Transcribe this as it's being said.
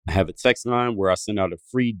I have a text line where I send out a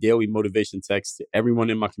free daily motivation text to everyone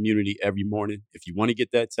in my community every morning. If you want to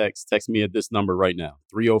get that text me at this number right now,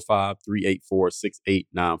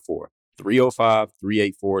 305-384-6894.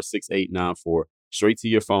 305-384-6894. Straight to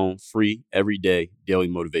your phone, free, every day, daily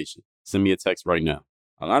motivation. Send me a text right now.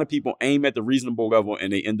 A lot of people aim at the reasonable level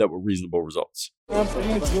and they end up with reasonable results.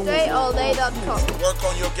 DreAllDay.com. Work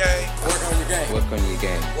on your game. Work on your game. Work on your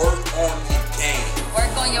game. Work on your game.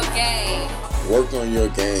 Work on your game. Work on your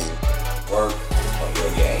game. Work on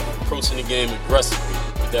your game. Approaching the game aggressively,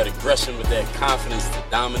 with that aggression, with that confidence to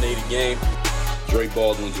dominate a game. Dre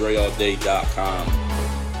Baldwin, DreAllDay.com.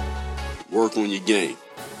 Work on your game.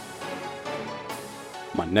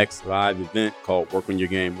 My next live event called Work on Your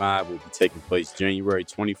Game Live will be taking place January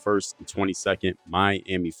 21st and 22nd,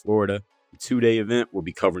 Miami, Florida. The 2-day event will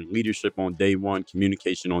be covering leadership on day 1,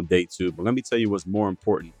 communication on day 2. But let me tell you what's more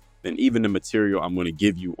important than even the material I'm going to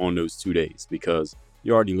give you on those 2 days, because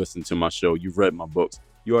you already listened to my show. You've read my books.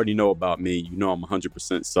 You already know about me. You know I'm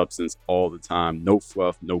 100% substance all the time. No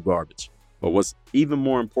fluff, no garbage. But what's even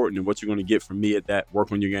more important than what you're going to get from me at that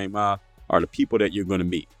Work on Your Game Live are the people that you're going to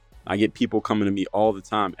meet. I get people coming to me all the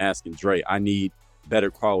time asking, Dre, I need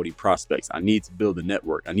better quality prospects. I need to build a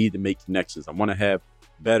network. I need to make connections. I want to have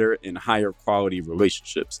better and higher quality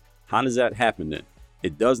relationships. How does that happen then?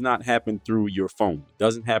 It does not happen through your phone. It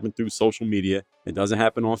doesn't happen through social media. It doesn't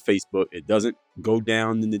happen on Facebook. It doesn't go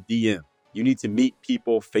down in the DM. You need to meet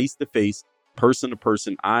people face to face, person to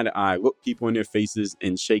person, eye to eye, look people in their faces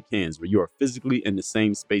and shake hands where you are physically in the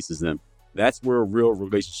same space as them. That's where real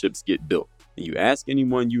relationships get built. And you ask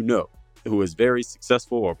anyone you know who is very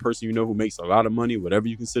successful, or a person you know who makes a lot of money, whatever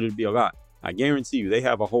you consider to be a lot, I guarantee you they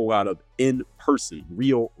have a whole lot of in-person,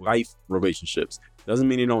 real life relationships. Doesn't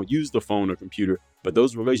mean they don't use the phone or computer, but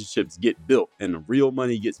those relationships get built and the real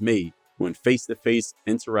money gets made when face-to-face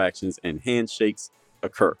interactions and handshakes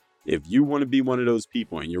occur. If you want to be one of those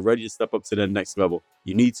people and you're ready to step up to that next level,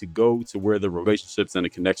 you need to go to where the relationships and the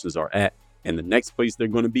connections are at. And the next place they're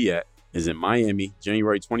going to be at is in Miami,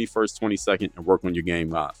 January 21st, 22nd, and Work on Your Game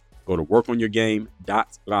Live. Go to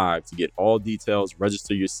workonyourgame.live to get all details,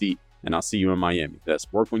 register your seat, and I'll see you in Miami. That's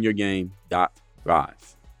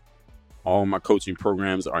workonyourgame.live. All my coaching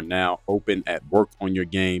programs are now open at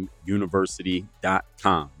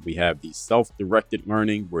workonyourgameuniversity.com. We have the self-directed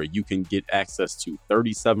learning where you can get access to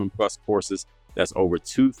 37 plus courses. That's over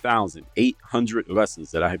 2,800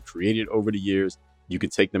 lessons that I have created over the years. You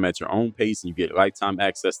can take them at your own pace and you get lifetime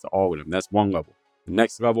access to all of them. That's one level. The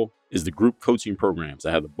next level is the group coaching programs.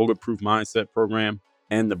 I have the Bulletproof Mindset program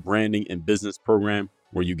and the Branding and Business program,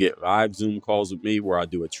 where you get live Zoom calls with me where I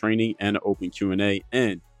do a training and an open Q&A,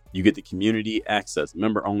 and you get the community access,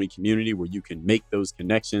 member-only community where you can make those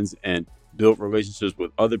connections and build relationships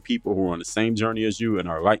with other people who are on the same journey as you and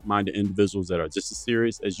are like-minded individuals that are just as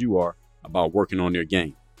serious as you are about working on their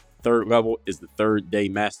game. Third level is the 3rd-day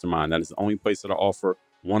mastermind. That is the only place that I offer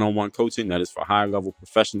one-on-one coaching. That is for high-level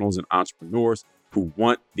professionals and entrepreneurs who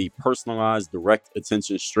want the personalized, direct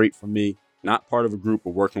attention straight from me, not part of a group,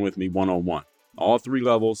 but working with me one-on-one. All 3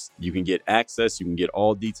 levels, you can get access, you can get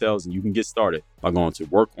all details, and you can get started by going to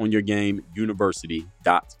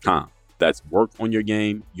workonyourgameuniversity.com. That's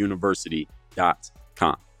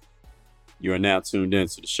workonyourgameuniversity.com. You are now tuned in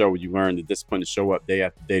to the show where you learn the discipline to show up day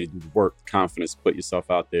after day to do the work, the confidence to put yourself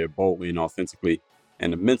out there boldly and authentically,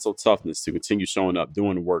 and the mental toughness to continue showing up,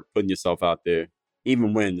 doing the work, putting yourself out there,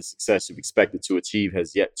 even when the success you've expected to achieve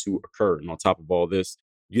has yet to occur. And on top of all this,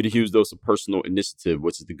 you get a huge dose of personal initiative,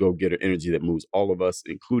 which is the go-getter energy that moves all of us,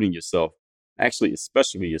 including yourself, actually,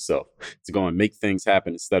 especially yourself, to go and make things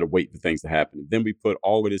happen instead of wait for things to happen. And then we put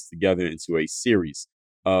all of this together into a series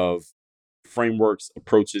of frameworks,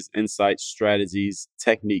 approaches, insights, strategies,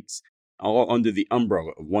 techniques, all under the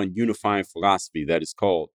umbrella of one unifying philosophy that is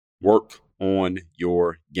called Work on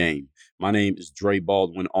Your Game. My name is Dre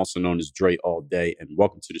Baldwin, also known as Dre All Day, and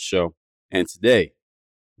welcome to the show. And today,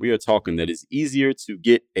 we are talking that it's easier to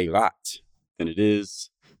get a lot than it is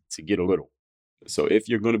to get a little. So if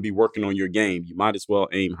you're going to be working on your game, you might as well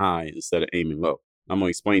aim high instead of aiming low. I'm going to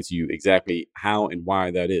explain to you exactly how and why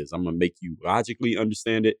that is. I'm going to make you logically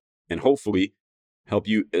understand it and hopefully help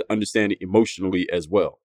you understand it emotionally as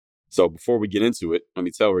well. So before we get into it, let me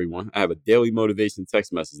tell everyone, I have a daily motivation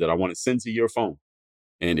text message that I want to send to your phone.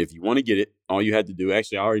 And if you want to get it, all you had to do,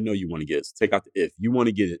 actually, I already know you want to get it. So take out the if. You want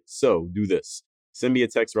to get it, so do this. Send me a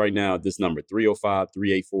text right now at this number,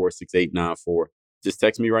 305-384-6894. Just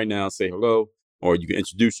text me right now, say hello, or you can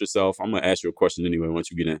introduce yourself. I'm going to ask you a question anyway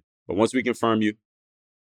once you get in. But once we confirm you,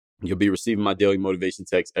 you'll be receiving my daily motivation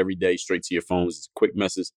text every day straight to your phones. It's a quick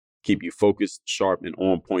message, keep you focused, sharp, and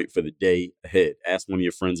on point for the day ahead. Ask one of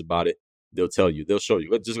your friends about it. they'll tell you, they'll show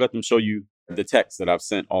you. Just let them show you the text that I've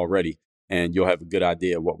sent already, and you'll have a good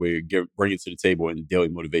idea of what we're bringing to the table in the daily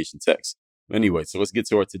motivation text. Anyway, so let's get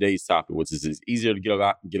to our today's topic, which is it's easier to get a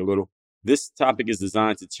lot and get a little. This topic is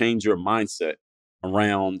designed to change your mindset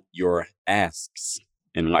around your asks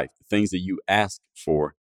in life, the things that you ask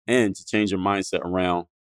for, and to change your mindset around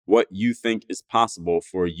what you think is possible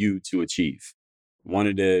for you to achieve. One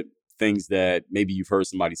of the things that maybe you've heard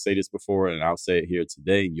somebody say this before, and I'll say it here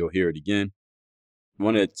today, and you'll hear it again.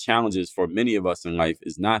 One of the challenges for many of us in life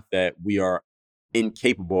is not that we are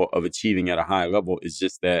incapable of achieving at a high level. It's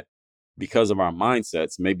just that because of our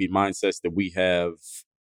mindsets, maybe mindsets that we have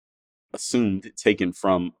assumed taken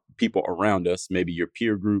from people around us, maybe your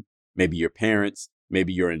peer group, maybe your parents,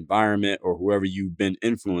 maybe your environment, or whoever you've been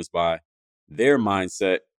influenced by, their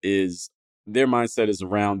mindset is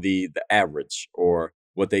around the average, or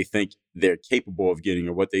what they think they're capable of getting,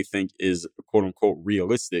 or what they think is quote unquote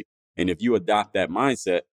realistic. And if you adopt that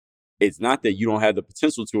mindset, it's not that you don't have the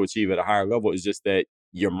potential to achieve at a higher level. It's just that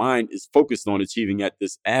your mind is focused on achieving at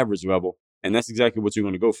this average level. And that's exactly what you're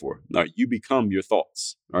going to go for. Now, you become your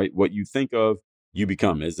thoughts, right? What you think of, you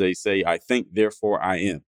become. As they say, I think, therefore I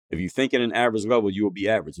am. If you think at an average level, you will be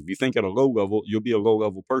average. If you think at a low level, you'll be a low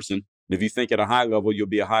level person. And if you think at a high level, you'll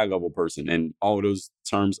be a high level person. And all of those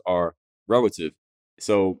terms are relative.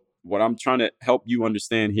 So what I'm trying to help you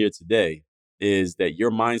understand here today is that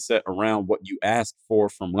your mindset around what you ask for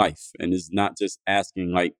from life, and is not just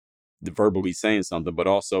asking like the verbally saying something, but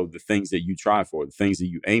also the things that you try for, the things that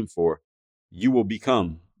you aim for, you will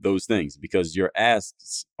become those things, because your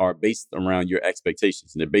asks are based around your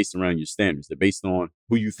expectations, and they're based around your standards. They're based on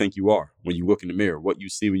who you think you are when you look in the mirror. What you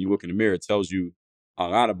see when you look in the mirror tells you a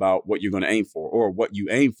lot about what you're going to aim for, or what you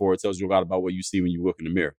aim for tells you a lot about what you see when you look in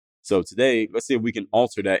the mirror. So today, let's see if we can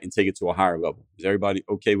alter that and take it to a higher level. Is everybody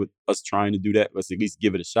okay with us trying to do that? Let's at least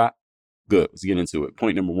give it a shot. Good. Let's get into it.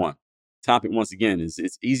 Point number one. Topic, once again, is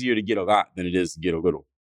it's easier to get a lot than it is to get a little.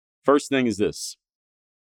 First thing is this: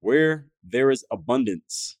 where there is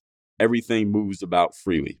abundance, everything moves about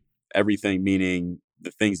freely. Everything meaning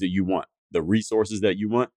the things that you want, the resources that you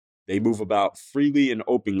want, they move about freely and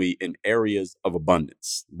openly in areas of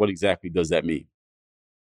abundance. What exactly does that mean?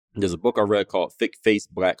 There's a book I read called Thick Face,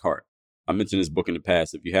 Black Heart. I mentioned this book in the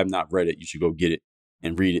past. If you have not read it, you should go get it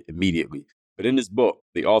and read it immediately. But in this book,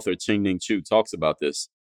 the author Ching-Ning Chu talks about this.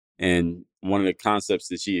 And one of the concepts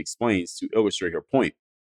that she explains to illustrate her point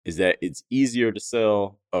is that it's easier to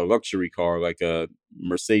sell a luxury car like a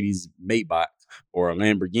Mercedes Maybach or a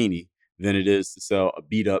Lamborghini than it is to sell a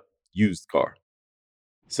beat up used car.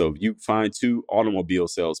 So if you find two automobile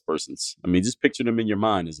salespersons, I mean, just picture them in your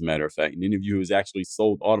mind, as a matter of fact. And any of you who's actually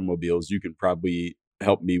sold automobiles, you can probably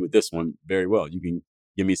help me with this one very well. You can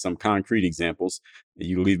give me some concrete examples.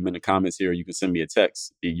 You can leave them in the comments here. You can send me a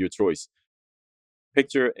text, your choice.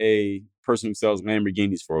 Picture a person who sells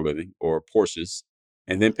Lamborghinis for a living, or Porsches,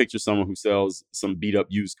 and then picture someone who sells some beat up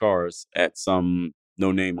used cars at some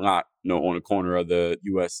no-name lot, on a corner of the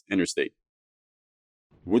U.S. interstate.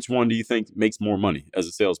 Which one do you think makes more money as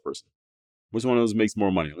a salesperson? Which one of those makes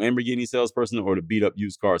more money? A Lamborghini salesperson or the beat up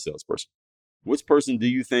used car salesperson? Which person do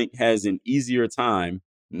you think has an easier time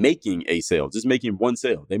making a sale? Just making one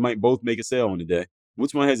sale. They might both make a sale in a day.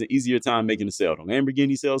 Which one has an easier time making a sale? The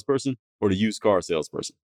Lamborghini salesperson or the used car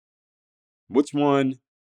salesperson? Which one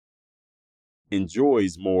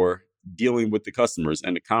enjoys more dealing with the customers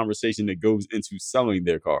and the conversation that goes into selling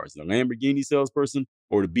their cars? The Lamborghini salesperson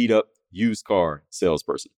or the beat up used car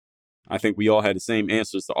salesperson? I think we all had the same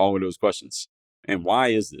answers to all of those questions. And why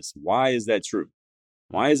is this? Why is that true?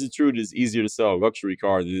 Why is it true that it's easier to sell a luxury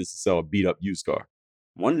car than it is to sell a beat up used car?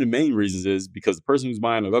 One of the main reasons is because the person who's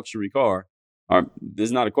buying a luxury car,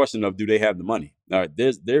 there's not a question of do they have the money.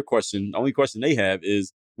 Their question, the only question they have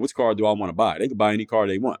is, which car do I want to buy? They can buy any car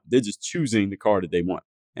they want. They're just choosing the car that they want.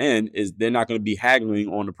 And they're not going to be haggling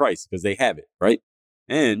on the price because they have it, right?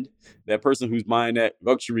 And that person who's buying that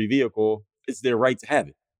luxury vehicle, it's their right to have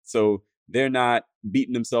it. So they're not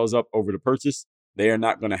beating themselves up over the purchase. They are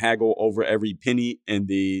not going to haggle over every penny in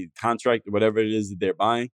the contract, whatever it is that they're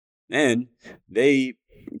buying. And they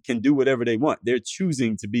can do whatever they want. They're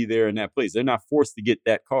choosing to be there in that place. They're not forced to get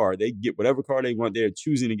that car. They get whatever car they want. They're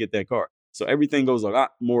choosing to get that car. So everything goes a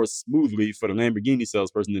lot more smoothly for the Lamborghini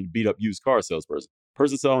salesperson than the beat up used car salesperson.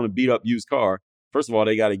 Person selling a beat up used car, first of all,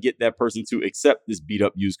 they got to get that person to accept this beat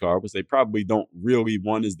up used car, which they probably don't really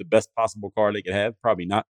want is the best possible car they could have. Probably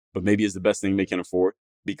not, but maybe it's the best thing they can afford,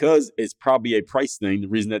 because it's probably a price thing. The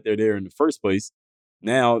reason that they're there in the first place.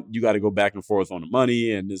 Now you got to go back and forth on the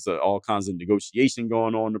money, and there's all kinds of negotiation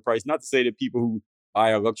going on the price. Not to say that people who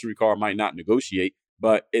buy a luxury car might not negotiate,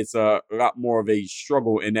 but it's a lot more of a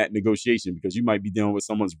struggle in that negotiation because you might be dealing with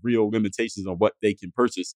someone's real limitations on what they can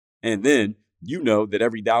purchase. And then you know that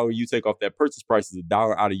every dollar you take off that purchase price is a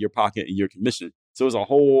dollar out of your pocket and your commission. So it's a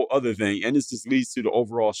whole other thing. And this just leads to the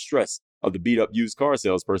overall stress of the beat up used car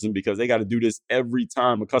salesperson because they got to do this every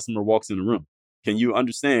time a customer walks in the room. Can you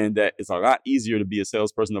understand that it's a lot easier to be a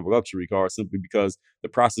salesperson of a luxury car simply because the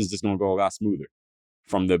process is just going to go a lot smoother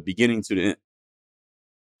from the beginning to the end?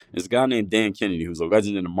 There's a guy named Dan Kennedy who's a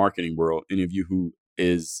legend in the marketing world. Any of you who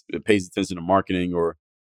pays attention to marketing, or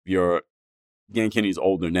Dan Kennedy's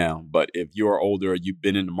older now, but if you're older, you've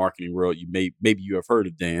been in the marketing world, maybe you have heard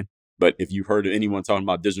of Dan. But if you've heard of anyone talking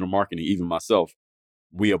about digital marketing, even myself,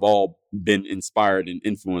 we have all been inspired and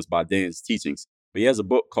influenced by Dan's teachings. But he has a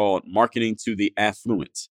book called Marketing to the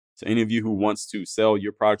Affluent. So any of you who wants to sell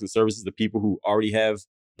your products and services to people who already have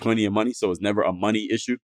plenty of money, so it's never a money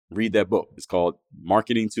issue, read that book. It's called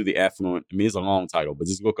Marketing to the Affluent. I mean, it's a long title, but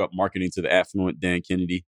just look up Marketing to the Affluent, Dan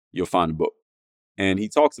Kennedy. You'll find the book. And he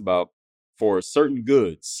talks about for certain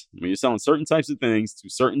goods, when you're selling certain types of things to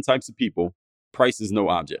certain types of people, price is no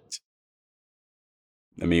object.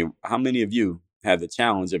 I mean, how many of you have the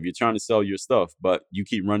challenge of you're trying to sell your stuff, but you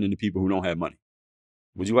keep running to people who don't have money?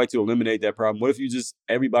 Would you like to eliminate that problem? What if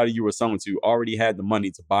everybody you were selling to already had the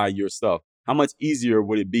money to buy your stuff? How much easier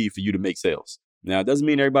would it be for you to make sales? Now, it doesn't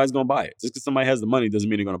mean everybody's going to buy it. Just because somebody has the money doesn't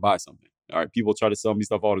mean they're going to buy something. All right. People try to sell me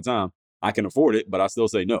stuff all the time. I can afford it, but I still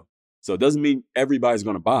say no. So it doesn't mean everybody's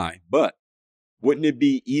going to buy, but wouldn't it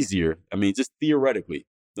be easier? I mean, just theoretically,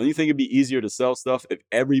 don't you think it'd be easier to sell stuff if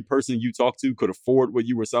every person you talk to could afford what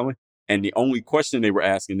you were selling? And the only question they were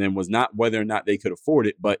asking them was not whether or not they could afford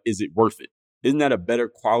it, but is it worth it? Isn't that a better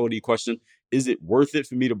quality question? Is it worth it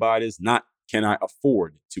for me to buy this? Not, can I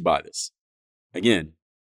afford to buy this? Again,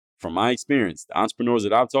 from my experience, the entrepreneurs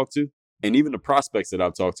that I've talked to, and even the prospects that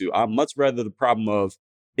I've talked to, I'd much rather the problem of,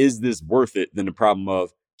 is this worth it, than the problem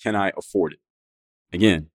of, can I afford it?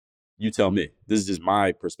 Again, you tell me. This is just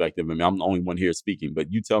my perspective. I mean, I'm the only one here speaking,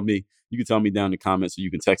 but you tell me. You can tell me down in the comments, or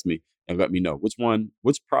you can text me and let me know. Which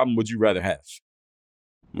problem would you rather have?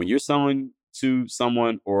 When you're selling to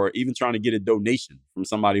someone, or even trying to get a donation from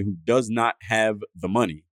somebody who does not have the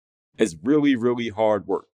money, it's really, really hard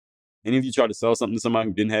work. Any of you try to sell something to somebody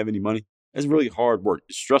who didn't have any money? It's really hard work.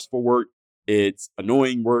 It's stressful work. It's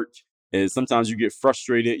annoying work. And sometimes you get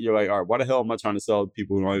frustrated. You're like, all right, why the hell am I trying to sell to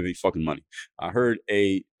people who don't have any fucking money? I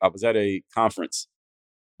was at a conference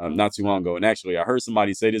not too long ago. And actually, I heard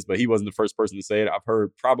somebody say this, but he wasn't the first person to say it. I've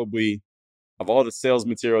heard probably of all the sales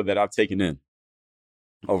material that I've taken in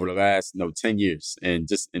over the last 10 years and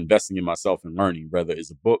just investing in myself and learning, whether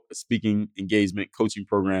it's a book, a speaking engagement, coaching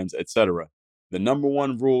programs, etc. The number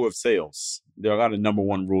one rule of sales, there are a lot of number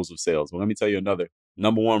one rules of sales. Well, let me tell you another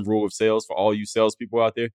number one rule of sales for all you salespeople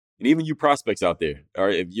out there, and even you prospects out there. All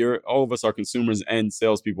right, all of us are consumers and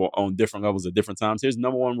salespeople on different levels at different times. Here's the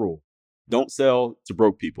number one rule. Don't sell to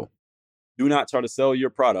broke people. Do not try to sell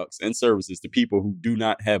your products and services to people who do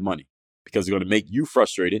not have money, because it's going to make you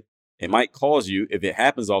frustrated. It might cause you, if it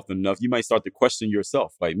happens often enough, you might start to question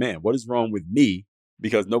yourself. Like, man, what is wrong with me?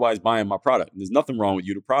 Because nobody's buying my product. And there's nothing wrong with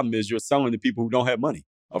you. The problem is you're selling to people who don't have money.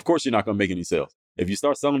 Of course, you're not going to make any sales. If you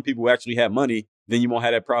start selling to people who actually have money, then you won't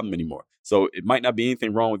have that problem anymore. So it might not be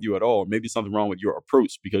anything wrong with you at all. Maybe something wrong with your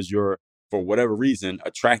approach, because you're, for whatever reason,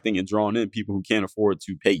 attracting and drawing in people who can't afford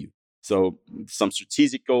to pay you. So some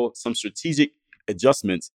strategic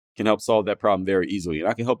adjustments can help solve that problem very easily. And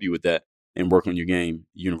I can help you with that in Work on Your Game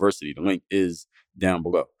University. The link is down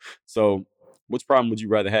below. So which problem would you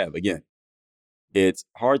rather have? Again, it's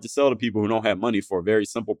hard to sell to people who don't have money for a very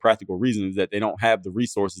simple, practical reason, is that they don't have the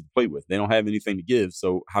resources to play with. They don't have anything to give.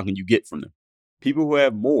 So how can you get from them? People who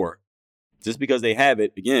have more, just because they have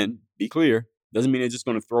it, again, be clear, doesn't mean they're just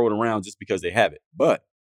going to throw it around just because they have it. But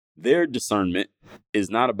their discernment is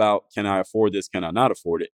not about, can I afford this? Can I not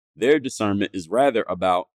afford it? Their discernment is rather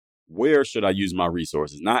about, where should I use my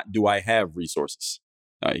resources? Not, do I have resources?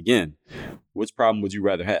 Again, which problem would you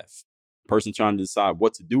rather have? A person trying to decide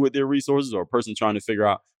what to do with their resources, or a person trying to figure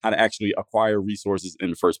out how to actually acquire resources in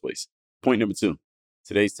the first place? Point number 2.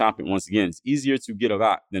 Today's topic, once again, it's easier to get a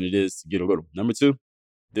lot than it is to get a little. Number 2,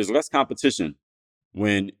 there's less competition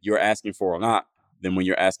when you're asking for a lot than when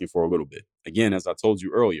you're asking for a little bit. Again, as I told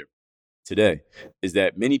you earlier today, is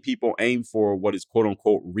that many people aim for what is quote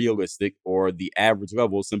unquote realistic, or the average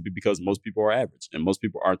level, simply because most people are average and most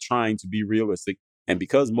people are trying to be realistic. And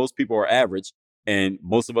because most people are average and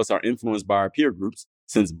most of us are influenced by our peer groups,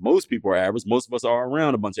 since most people are average, most of us are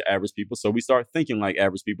around a bunch of average people. So we start thinking like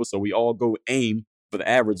average people. So we all go aim for the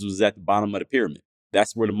average, who's at the bottom of the pyramid.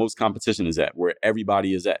 That's where the most competition is at, where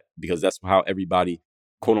everybody is at, because that's how everybody,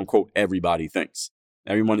 quote unquote, everybody thinks.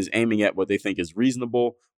 Everyone is aiming at what they think is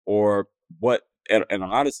reasonable or and a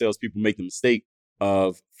lot of salespeople make the mistake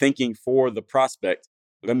of thinking for the prospect.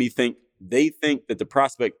 They think that the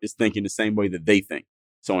prospect is thinking the same way that they think.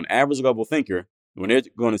 So an average level thinker, when they're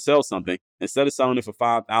going to sell something, instead of selling it for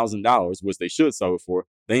 $5,000, which they should sell it for,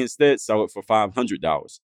 they instead sell it for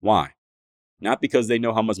 $500. Why? Not because they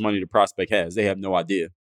know how much money the prospect has. They have no idea.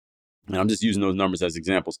 And I'm just using those numbers as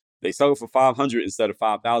examples. They sell it for $500 instead of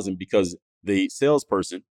 $5,000 because the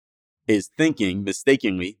salesperson is thinking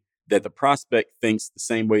mistakenly that the prospect thinks the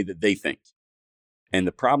same way that they think. And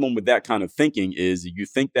the problem with that kind of thinking is you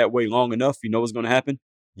think that way long enough, you know what's going to happen?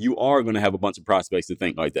 You are going to have a bunch of prospects that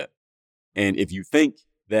think like that. And if you think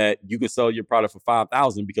that you can sell your product for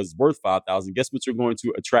 $5,000 because it's worth $5,000, guess what you're going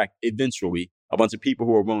to attract eventually? A bunch of people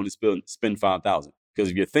who are willing to spend $5,000. Because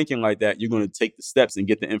if you're thinking like that, you're going to take the steps and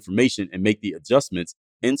get the information and make the adjustments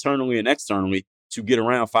internally and externally to get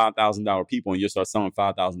around $5,000 people, and you'll start selling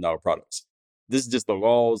 $5,000 products. This is just the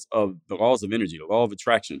laws of energy, the law of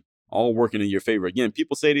attraction, all working in your favor. Again,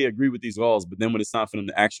 people say they agree with these laws, but then when it's time for them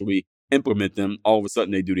to actually implement them, all of a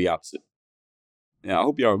sudden they do the opposite. Now, I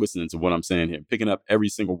hope y'all are listening to what I'm saying here, picking up every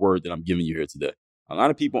single word that I'm giving you here today. A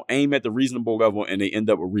lot of people aim at the reasonable level and they end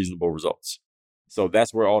up with reasonable results. So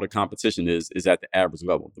that's where all the competition is at the average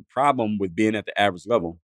level. The problem with being at the average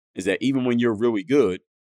level is that even when you're really good,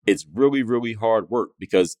 it's really, really hard work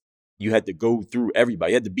because you had to go through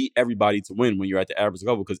everybody. You had to beat everybody to win when you're at the average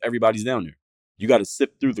level because everybody's down there. You got to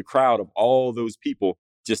sift through the crowd of all those people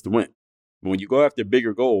just to win. But when you go after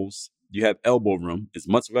bigger goals, you have elbow room. It's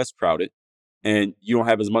much less crowded and you don't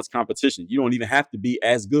have as much competition. You don't even have to be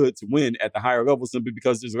as good to win at the higher level simply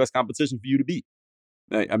because there's less competition for you to beat.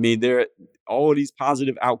 I mean, there are all of these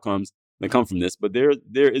positive outcomes that come from this, but there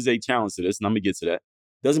is a challenge to this, and I'm going to get to that.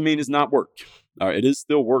 Doesn't mean it's not work. It is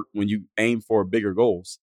still work when you aim for bigger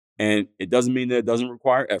goals. And it doesn't mean that it doesn't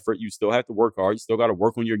require effort. You still have to work hard. You still got to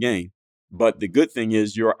work on your game. But the good thing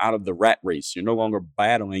is you're out of the rat race. You're no longer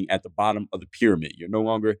battling at the bottom of the pyramid. You're no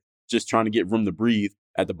longer just trying to get room to breathe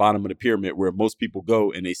at the bottom of the pyramid where most people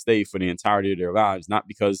go and they stay for the entirety of their lives, not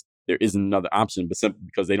because there isn't another option, but simply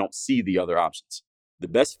because they don't see the other options. The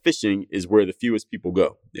best fishing is where the fewest people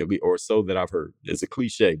go, or so that I've heard. It's a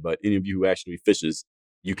cliche, but any of you who actually fishes,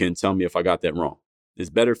 you can tell me if I got that wrong. It's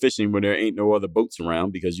better fishing when there ain't no other boats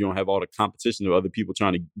around because you don't have all the competition of other people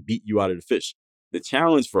trying to beat you out of the fish. The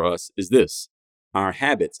challenge for us is this. Our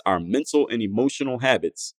habits, our mental and emotional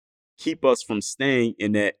habits, keep us from staying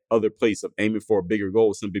in that other place of aiming for a bigger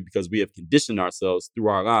goal simply because we have conditioned ourselves through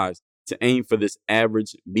our lives to aim for this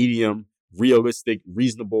average, medium, realistic,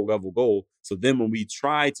 reasonable level goal. So then when we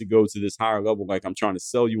try to go to this higher level, like I'm trying to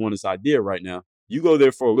sell you on this idea right now, you go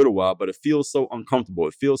there for a little while, but it feels so uncomfortable.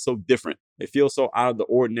 It feels so different. It feels so out of the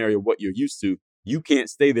ordinary of what you're used to. You can't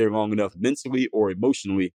stay there long enough mentally or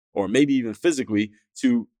emotionally, or maybe even physically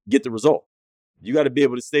to get the result. You got to be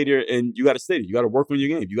able to stay there and you got to stay there. You got to work on your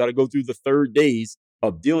game. You got to go through the 3rd days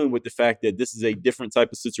of dealing with the fact that this is a different type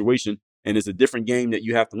of situation and it's a different game that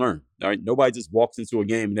you have to learn. All right. Nobody just walks into a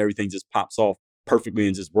game and everything just pops off perfectly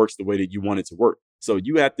and just works the way that you want it to work. So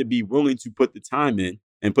you have to be willing to put the time in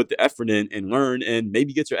and put the effort in and learn and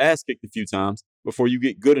maybe get your ass kicked a few times before you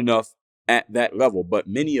get good enough at that level. But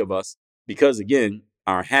many of us, because again,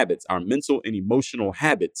 our habits, our mental and emotional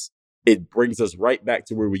habits, it brings us right back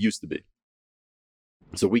to where we used to be.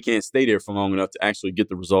 So we can't stay there for long enough to actually get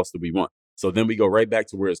the results that we want. So then we go right back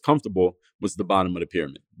to where it's comfortable, was the bottom of the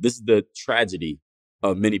pyramid. This is the tragedy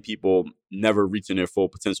of many people never reaching their full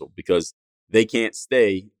potential because they can't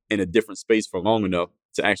stay in a different space for long enough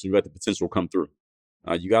to actually let the potential come through.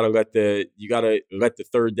 You gotta let the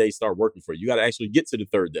 3rd day start working for you. You gotta actually get to the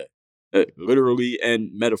 3rd day, literally and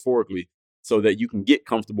metaphorically, so that you can get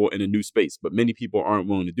comfortable in a new space. But many people aren't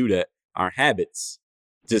willing to do that. Our habits,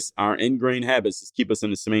 just our ingrained habits, just keep us in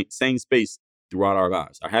the same space throughout our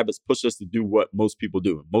lives. Our habits push us to do what most people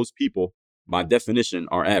do. Most people, by definition,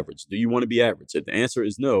 are average. Do you want to be average? If the answer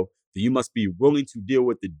is no, then you must be willing to deal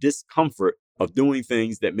with the discomfort of doing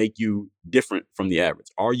things that make you different from the average.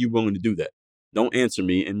 Are you willing to do that? Don't answer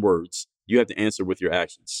me in words. You have to answer with your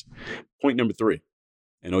actions. Point number 3.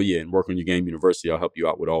 And in Work on Your Game University, I'll help you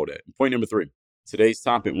out with all that. And point number 3, today's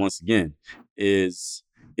topic, once again, is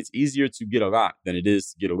it's easier to get a lot than it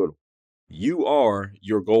is to get a little. You are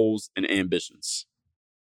your goals and ambitions.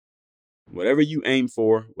 Whatever you aim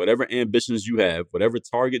for, whatever ambitions you have, whatever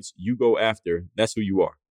targets you go after, that's who you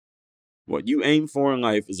are. What you aim for in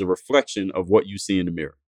life is a reflection of what you see in the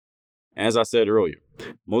mirror. As I said earlier,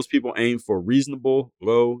 most people aim for reasonable,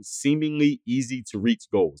 low, seemingly easy to reach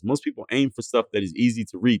goals. Most people aim for stuff that is easy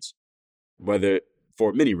to reach, whether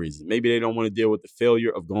for many reasons. Maybe they don't want to deal with the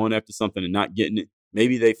failure of going after something and not getting it.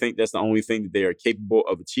 Maybe they think that's the only thing that they are capable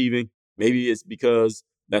of achieving. Maybe it's because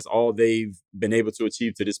that's all they've been able to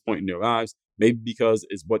achieve to this point in their lives. Maybe because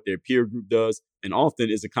it's what their peer group does. And often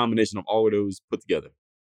it's a combination of all of those put together.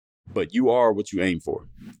 But you are what you aim for.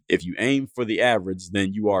 If you aim for the average,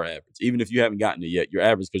 then you are average. Even if you haven't gotten it yet, you're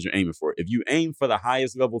average because you're aiming for it. If you aim for the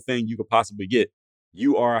highest level thing you could possibly get,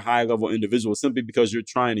 you are a high level individual simply because you're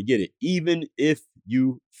trying to get it, even if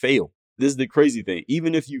you fail. This is the crazy thing.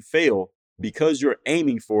 Even if you fail, because you're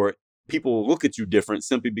aiming for it, people will look at you different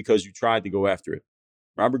simply because you tried to go after it.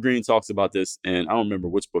 Robert Greene talks about this, and I don't remember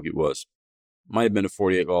which book it was. It might have been the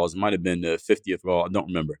 48 Laws. It might have been the 50th Law. I don't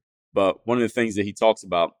remember. But one of the things that he talks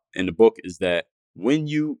about in the book is that when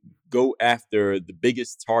you go after the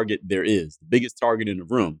biggest target there is, the biggest target in the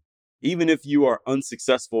room, even if you are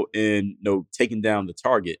unsuccessful in taking down the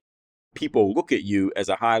target, people look at you as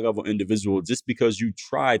a high level individual just because you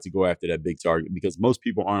tried to go after that big target, because most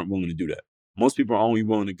people aren't willing to do that. Most people are only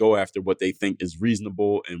willing to go after what they think is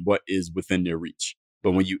reasonable and what is within their reach.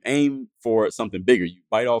 But when you aim for something bigger, you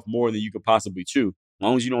bite off more than you could possibly chew. As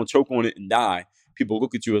long as you don't choke on it and die, people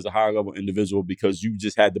look at you as a higher level individual because you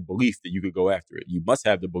just had the belief that you could go after it. You must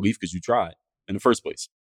have the belief because you tried in the first place.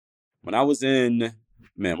 When I was in,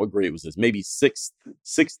 what grade was this? Maybe sixth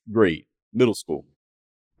grade, middle school.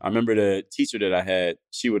 I remember the teacher that I had,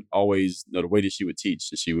 she would always, the way that she would teach,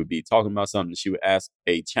 she would be talking about something, she would ask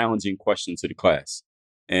a challenging question to the class.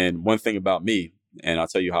 And one thing about me, and I'll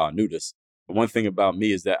tell you how I knew this, but one thing about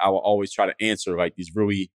me is that I will always try to answer like these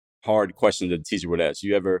really hard questions that the teacher would ask.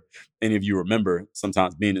 Any of you remember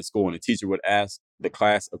sometimes being in school and the teacher would ask the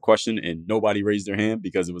class a question and nobody raised their hand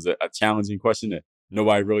because it was a challenging question that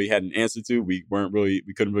nobody really had an answer to. We couldn't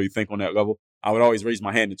really think on that level. I would always raise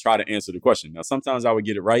my hand and try to answer the question. Now, sometimes I would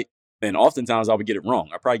get it right, and oftentimes I would get it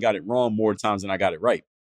wrong. I probably got it wrong more times than I got it right.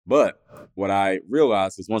 But what I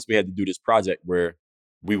realized is once we had to do this project where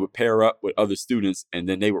we would pair up with other students and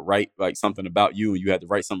then they would write like something about you and you had to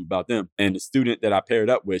write something about them. And the student that I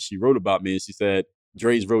paired up with, she wrote about me and she said,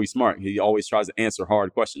 Dre's really smart. He always tries to answer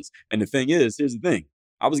hard questions. And the thing is, here's the thing.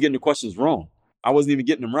 I was getting the questions wrong. I wasn't even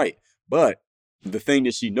getting them right. But the thing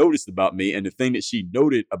that she noticed about me and the thing that she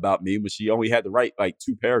noted about me when she only had to write like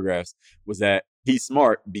 2 paragraphs was that he's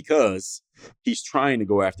smart because he's trying to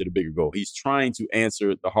go after the bigger goal. He's trying to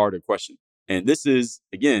answer the harder question. And this is,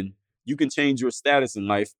 again, you can change your status in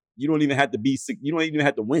life. You don't even have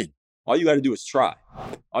to win. All you got to do is try.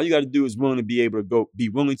 All you got to do is willing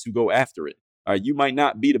to go after it. All right. You might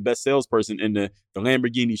not be the best salesperson in the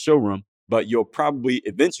Lamborghini showroom, but you'll probably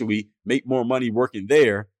eventually make more money working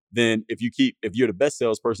there than if you're the best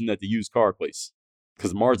salesperson at the used car place,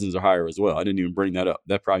 because margins are higher as well. I didn't even bring that up.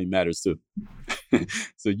 That probably matters too.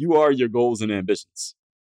 So you are your goals and ambitions.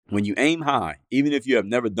 When you aim high, even if you have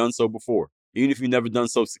never done so before, even if you've never done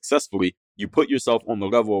so successfully, you put yourself on the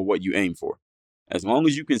level of what you aim for. As long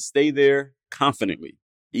as you can stay there confidently,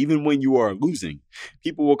 even when you are losing,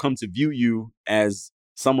 people will come to view you as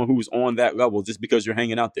someone who's on that level just because you're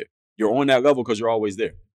hanging out there. You're on that level because you're always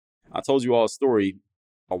there. I told you all a story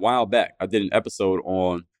a while back. I did an episode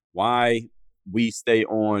on why we stay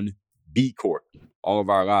on B Court all of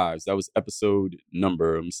our lives. That was episode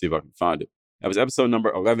number, let me see if I can find it. That was episode number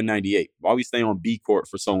 1198. Why we stay on B Court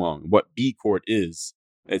for so long. What B Court is,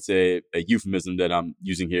 it's a euphemism that I'm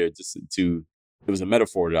using here it was a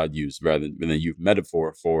metaphor that I'd use rather than a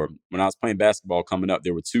metaphor for when I was playing basketball coming up,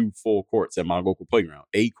 there were 2 full courts at my local playground.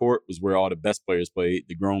 A Court was where all the best players played,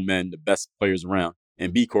 the grown men, the best players around.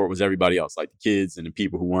 And B Court was everybody else, like the kids and the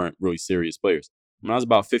people who weren't really serious players. When I was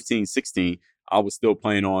about 15, 16, I was still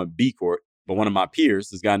playing on B Court. But one of my peers,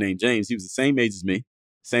 this guy named James, he was the same age as me,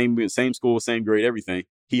 same school, same grade, everything.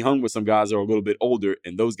 He hung with some guys that were a little bit older,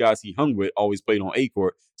 and those guys he hung with always played on A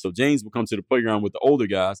Court. So James would come to the playground with the older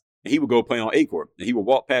guys, and he would go play on A Court. And he would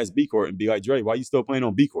walk past B Court and be like, Dre, why are you still playing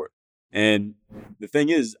on B Court? And the thing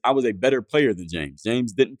is, I was a better player than James.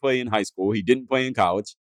 James didn't play in high school. He didn't play in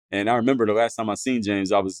college. And I remember the last time I seen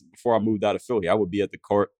James, before I moved out of Philly. I would be at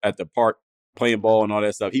the park playing ball and all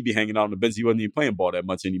that stuff. He'd be hanging out on the bench. He wasn't even playing ball that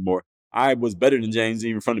much anymore. I was better than James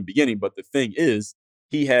even from the beginning. But the thing is,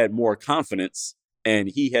 he had more confidence and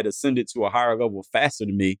he had ascended to a higher level faster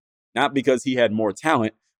than me, not because he had more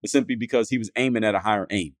talent, but simply because he was aiming at a higher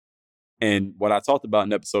aim. And what I talked about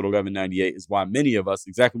in episode 1198 is why many of us,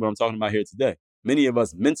 exactly what I'm talking about here today, many of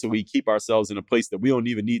us mentally keep ourselves in a place that we don't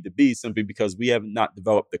even need to be simply because we have not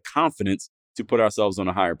developed the confidence to put ourselves on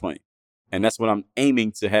a higher plane. And that's what I'm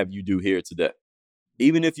aiming to have you do here today.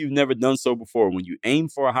 Even if you've never done so before, when you aim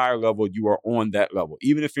for a higher level, you are on that level.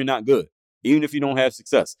 Even if you're not good, even if you don't have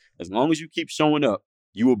success, as long as you keep showing up,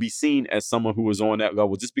 you will be seen as someone who is on that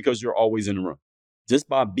level just because you're always in the room. Just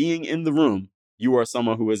by being in the room, you are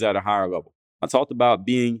someone who is at a higher level. I talked about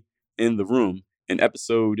being in the room in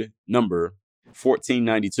episode number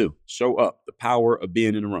 1492. Show up. The power of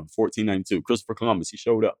being in the room. 1492. Christopher Columbus, he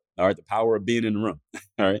showed up. All right. The power of being in the room.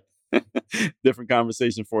 All right. Different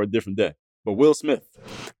conversation for a different day. But Will Smith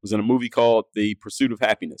was in a movie called The Pursuit of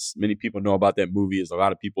Happiness. Many people know about that movie. It's a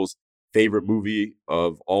lot of people's favorite movie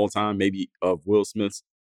of all time, maybe of Will Smith's.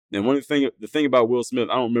 And the thing about Will Smith,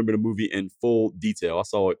 I don't remember the movie in full detail. I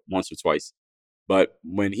saw it once or twice. But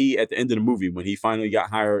when he, at the end of the movie, when he finally got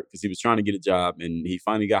hired, because he was trying to get a job, and he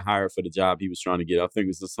finally got hired for the job he was trying to get, I think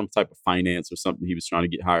it was some type of finance or something he was trying to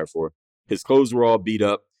get hired for. His clothes were all beat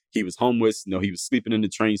up. He was homeless. He was sleeping in the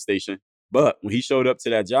train station. But when he showed up to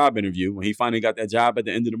that job interview, when he finally got that job at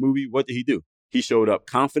the end of the movie, what did he do? He showed up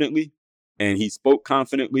confidently, and he spoke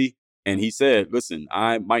confidently. And he said, listen,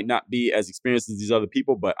 I might not be as experienced as these other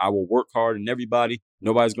people, but I will work harder than everybody.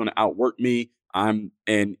 Nobody's going to outwork me. And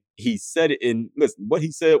he said it in, listen, what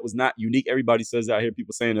he said was not unique. Everybody says that. I hear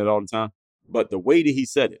people saying that all the time. But the way that he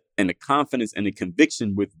said it and the confidence and the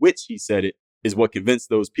conviction with which he said it is what convinced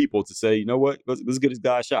those people to say, you know what, let's give this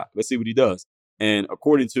guy a shot. Let's see what he does. And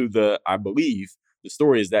according to I believe the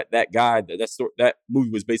story is that guy, that movie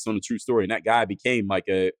was based on a true story. And that guy became like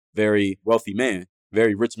a very wealthy man,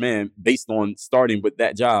 very rich man, based on starting with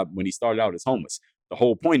that job when he started out as homeless. The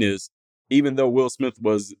whole point is, even though Will Smith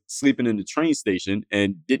was sleeping in the train station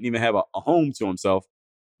and didn't even have a home to himself,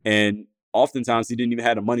 and oftentimes he didn't even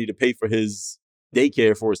have the money to pay for his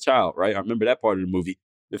daycare for his child, right? I remember that part of the movie.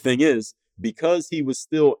 The thing is, because he was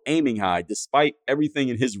still aiming high, despite everything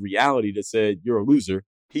in his reality that said, you're a loser,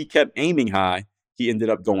 he kept aiming high. He ended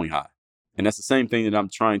up going high. And that's the same thing that I'm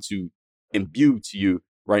trying to imbue to you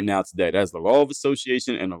right now today. That's the law of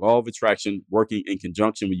association and the law of attraction working in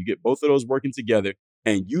conjunction. When you get both of those working together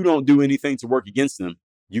and you don't do anything to work against them,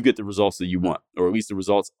 you get the results that you want, or at least the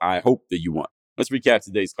results I hope that you want. Let's recap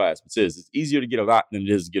today's class, which is it's easier to get a lot than it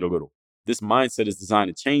is to get a little. This mindset is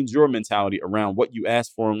designed to change your mentality around what you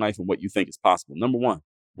ask for in life and what you think is possible. Number one,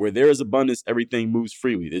 where there is abundance, everything moves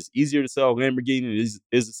freely. It's easier to sell a Lamborghini than it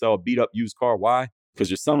is to sell a beat up used car. Why?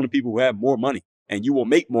 Because you're selling to people who have more money, and you will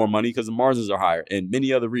make more money because the margins are higher, and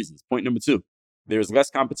many other reasons. Point number two, there's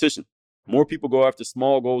less competition. More people go after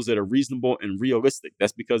small goals that are reasonable and realistic.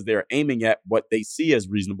 That's because they're aiming at what they see as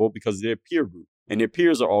reasonable because of their peer group. And their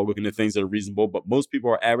peers are all looking at things that are reasonable, but most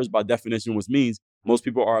people are average by definition, which means most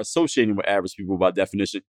people are associating with average people by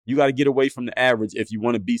definition. You got to get away from the average if you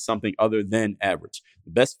want to be something other than average.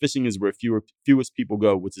 The best fishing is where fewest people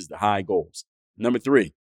go, which is the high goals. Number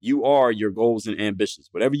three, you are your goals and ambitions.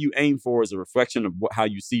 Whatever you aim for is a reflection of how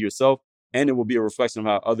you see yourself, and it will be a reflection of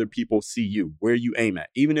how other people see you, where you aim at.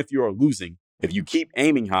 Even if you are losing, if you keep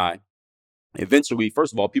aiming high, eventually,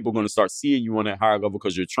 first of all, people are going to start seeing you on that higher level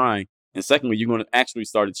because you're trying. And secondly, you're going to actually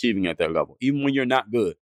start achieving at that level, even when you're not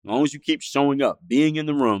good. As long as you keep showing up, being in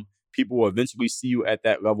the room, people will eventually see you at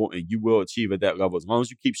that level and you will achieve at that level. As long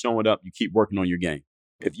as you keep showing up, you keep working on your game.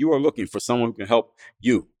 If you are looking for someone who can help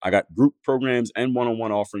you, I got group programs and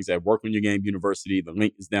one-on-one offerings at Work on Your Game University. The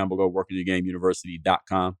link is down below,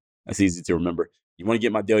 workonyourgameuniversity.com. That's easy to remember. You want to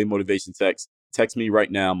get my daily motivation text? Text me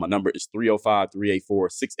right now. My number is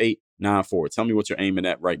 305-384-6894. Tell me what you're aiming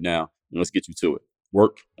at right now, and let's get you to it.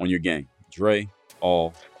 Work on your game. Dre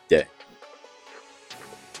all day.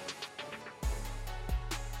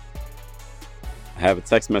 I have a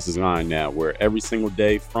text message line now where every single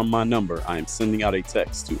day from my number, I am sending out a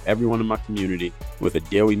text to everyone in my community with a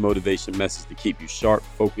daily motivation message to keep you sharp,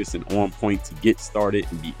 focused, and on point to get started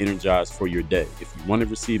and be energized for your day. If you want to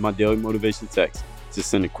receive my daily motivation text, just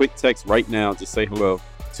send a quick text right now to say hello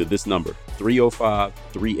to this number,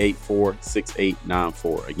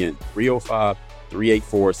 305-384-6894. Again,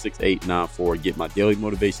 305-384-6894. Get my daily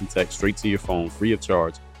motivation text straight to your phone, free of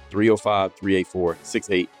charge,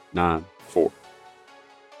 305-384-6894.